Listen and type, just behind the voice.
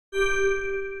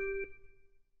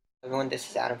everyone,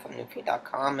 this is Adam from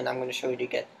Nuki.com, and I'm going to show you to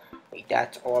get a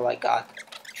That's All I Got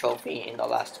trophy in The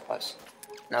Last of Us.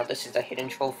 Now this is a hidden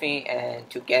trophy, and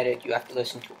to get it you have to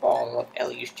listen to all of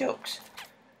Ellie's jokes.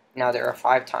 Now there are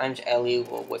 5 times Ellie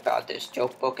will whip out this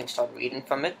joke book and start reading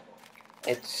from it.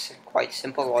 It's quite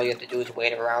simple, all you have to do is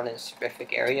wait around in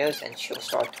specific areas and she'll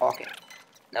start talking.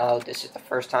 Now this is the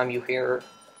first time you hear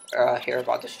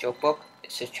about this joke book.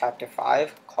 This is chapter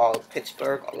 5, called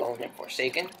Pittsburgh Alone and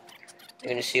Forsaken.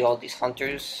 You're going to see all these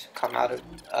hunters come out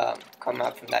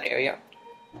from that area.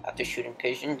 After shooting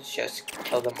pigeons, just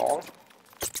kill them all.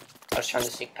 I was trying to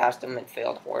sneak past them and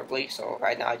failed horribly, so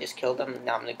right now I just killed them, and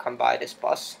now I'm going to come by this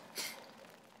bus.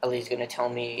 Ellie's going to tell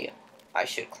me I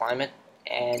should climb it,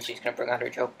 and she's going to bring out her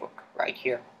joke book right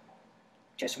here.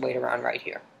 Just wait around right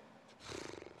here.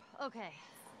 Okay,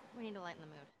 we need to lighten the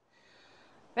mood.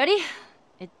 Ready?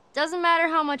 It doesn't matter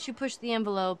how much you push the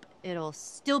envelope, it'll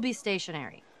still be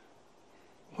stationary.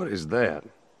 What is that?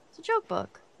 It's a joke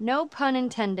book. No pun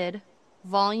intended.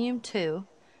 Volume 2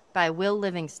 by Will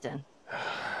Livingston.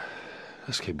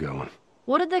 Let's keep going.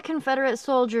 What did the Confederate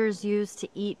soldiers use to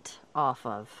eat off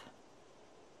of?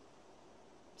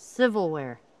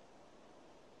 Silverware.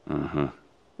 Uh-huh.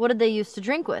 What did they use to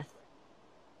drink with?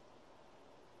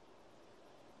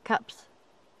 Cups.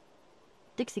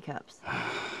 Dixie cups.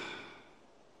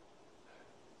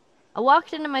 I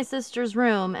walked into my sister's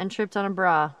room and tripped on a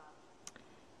bra.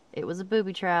 It was a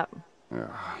booby trap.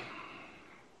 A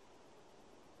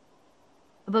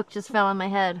book just fell on my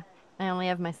head. I only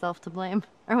have myself to blame.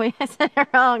 Or wait, I said it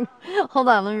wrong. Hold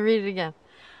on, let me read it again.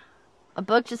 A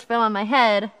book just fell on my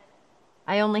head.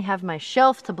 I only have my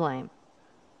shelf to blame.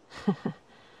 I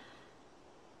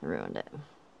ruined it.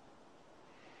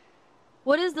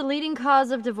 What is the leading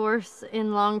cause of divorce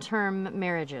in long-term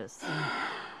marriages?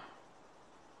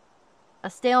 A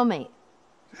stalemate.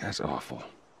 That's awful.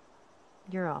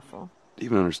 You're awful. Do you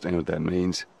even understand what that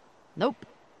means? Nope.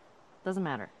 Doesn't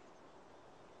matter.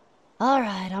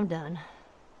 Alright, I'm done.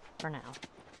 For now.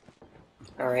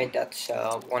 Alright, that's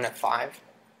 1 of 5.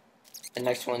 The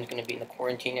next one's going to be in the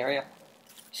quarantine area.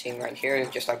 Same right here,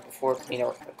 just like before,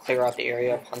 clear out the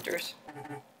area of hunters.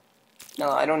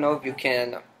 Now, I don't know if you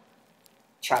can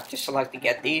chapter select to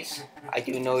get these. I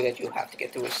do know that you have to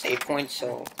get through a save point,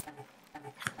 so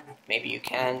maybe you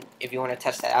can. If you want to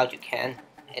test that out, you can.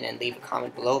 And then leave a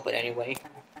comment below, but anyway,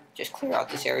 just clear out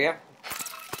this area.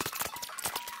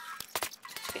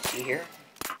 You can see here.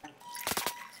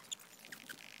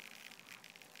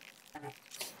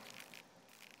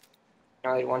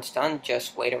 Alright, once done,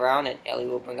 just wait around and Ellie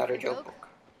will bring out her joke book.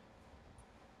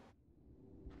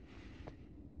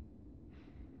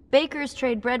 Bakers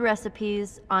trade bread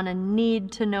recipes on a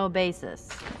need-to-know basis.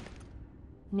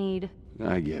 Need.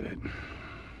 I get it.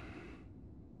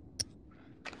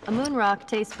 A moon rock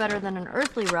tastes better than an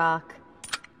earthly rock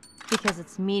because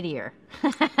it's meatier.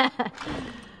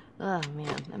 Oh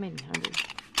man, that made me hungry.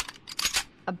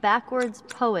 A backwards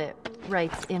poet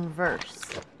writes in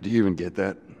verse. Do you even get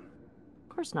that? Of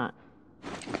course not.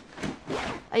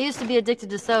 I used to be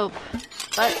addicted to soap,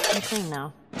 but I'm clean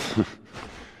now.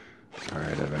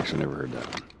 Alright, I've actually never heard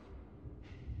that one.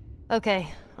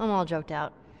 Okay, I'm all joked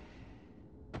out.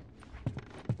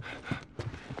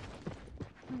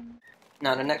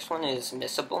 Now the next one is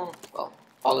missable. Well,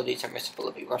 all of these are missable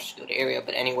if you rush through the area,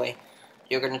 but anyway,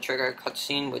 you're going to trigger a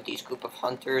cutscene with these group of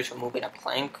hunters removing a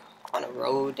plank on a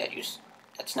road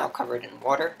that's now covered in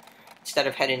water. Instead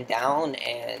of heading down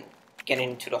and getting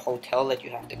into the hotel that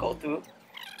you have to go through,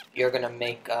 you're going to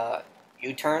make a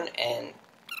U-turn and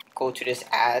go to this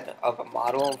ad of a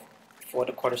model for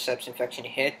the cordyceps infection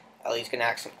hit. Ellie's going to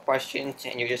ask some questions,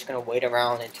 and you're just going to wait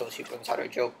around until she brings out her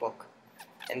joke book.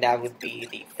 And that would be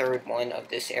the 3rd one of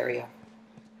this area.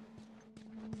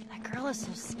 That girl is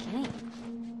so skinny.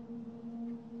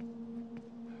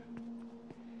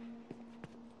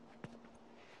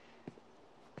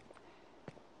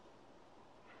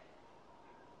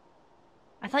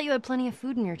 I thought you had plenty of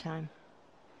food in your time.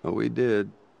 Oh, we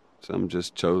did. Some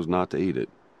just chose not to eat it.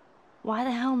 Why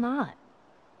the hell not?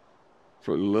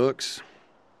 For looks.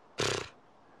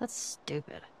 That's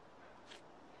stupid.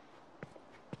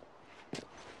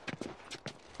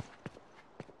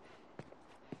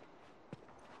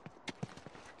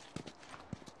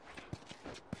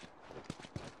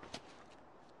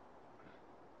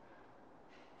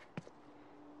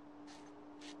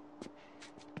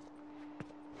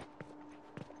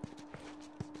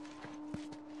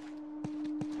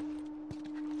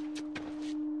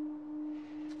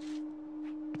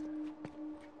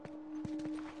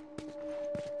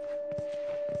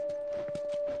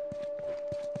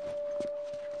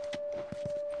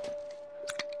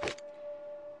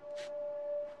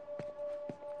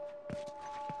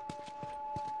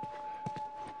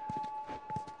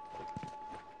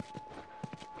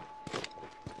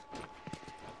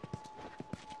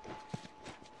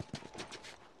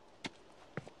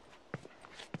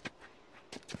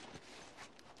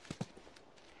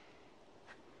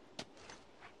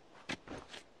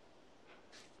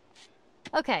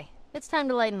 Okay, it's time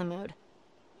to lighten the mood.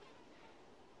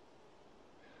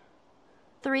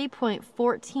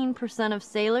 3.14% of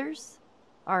sailors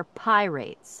are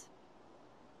pirates.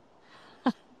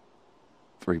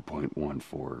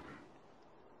 3.14.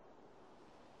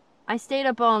 I stayed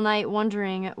up all night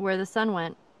wondering where the sun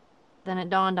went. Then it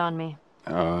dawned on me.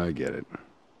 Oh, I get it.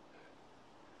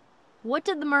 What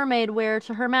did the mermaid wear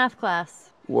to her math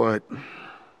class? What?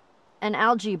 An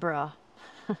algebra.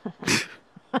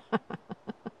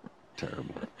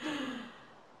 Terrible.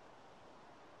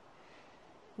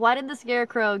 Why did the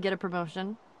Scarecrow get a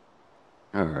promotion?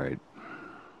 All right.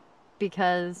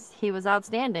 Because he was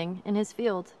outstanding in his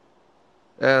field.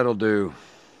 That'll do.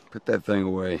 Put that thing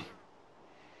away.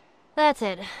 That's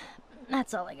it.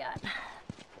 That's all I got.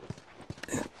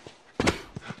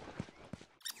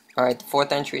 Alright, the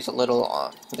fourth entry is a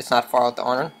little, it's not far out the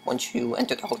honor. Once you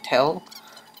enter the hotel,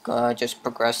 just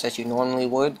progress as you normally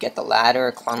would. Get the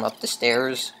ladder, climb up the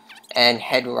stairs, and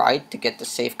head right to get the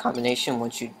safe combination.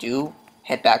 Once you do,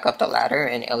 head back up the ladder,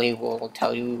 and Ellie will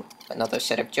tell you another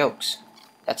set of jokes.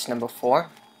 That's number 4.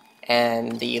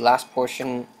 And the last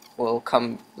portion will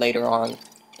come later on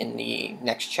in the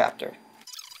next chapter.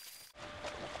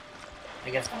 I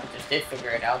guess the hunters did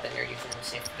figure it out, and they're using the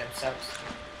safe for themselves.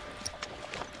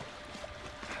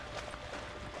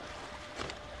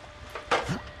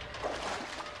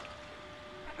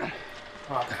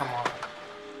 Oh, come on.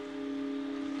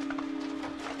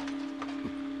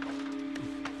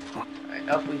 Alright,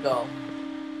 up we go.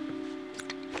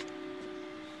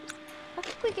 I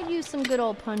think we could use some good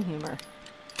old pun humor.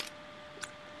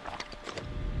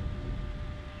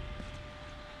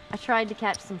 I tried to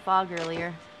catch some fog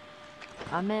earlier.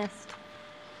 I missed.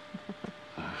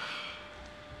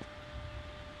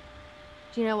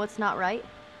 Do you know what's not right?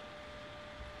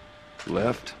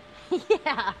 Left?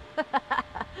 Yeah!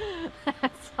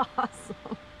 That's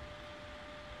awesome.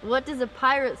 What does a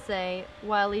pirate say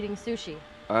while eating sushi?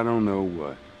 I don't know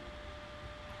what.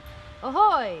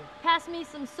 Ahoy! Pass me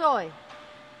some soy.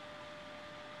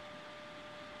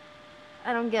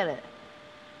 I don't get it.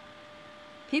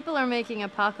 People are making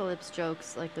apocalypse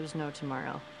jokes like there's no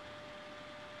tomorrow.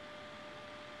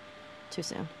 Too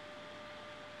soon.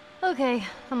 Okay,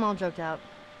 I'm all joked out.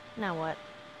 Now what?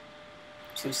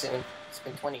 Too soon. It's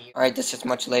been 20 years. Alright, this is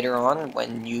much later on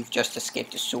when you've just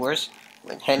escaped the sewers.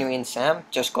 With Henry and Sam,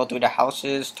 just go through the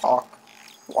houses, talk,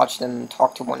 watch them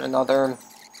talk to one another,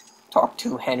 talk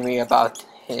to Henry about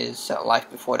his life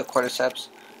before the cordyceps,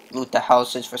 loot the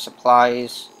houses for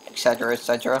supplies, etc.,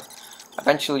 etc.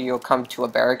 Eventually you'll come to a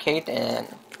barricade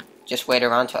and just wait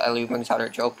around till Ellie brings out her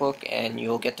joke book and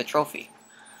you'll get the trophy.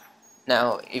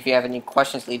 Now, if you have any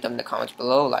questions, leave them in the comments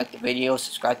below. Like the video,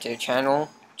 subscribe to the channel,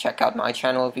 check out my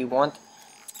channel if you want.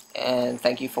 And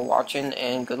thank you for watching,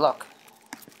 and good luck.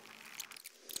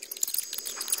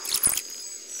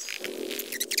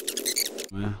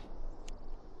 Yeah.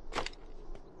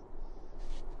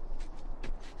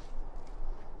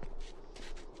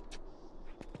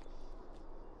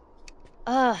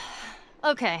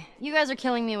 Okay. You guys are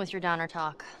killing me with your downer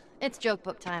talk. It's joke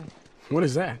book time. What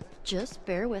is that? Just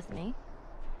bear with me.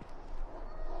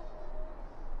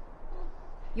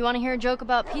 You want to hear a joke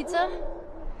about pizza?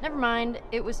 Never mind,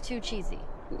 it was too cheesy.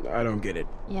 I don't get it.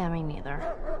 Yeah, me neither.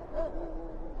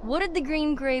 What did the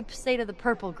green grape say to the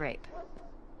purple grape?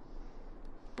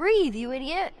 Breathe, you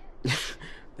idiot!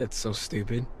 That's so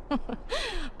stupid.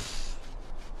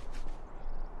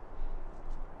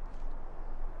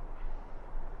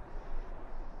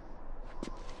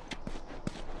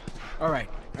 Alright,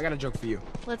 I got a joke for you.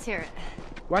 Let's hear it.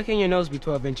 Why can't your nose be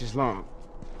 12 inches long?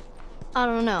 I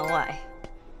don't know, why?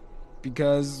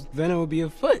 Because then it would be a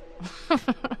foot.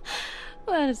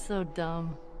 That is so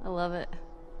dumb. I love it.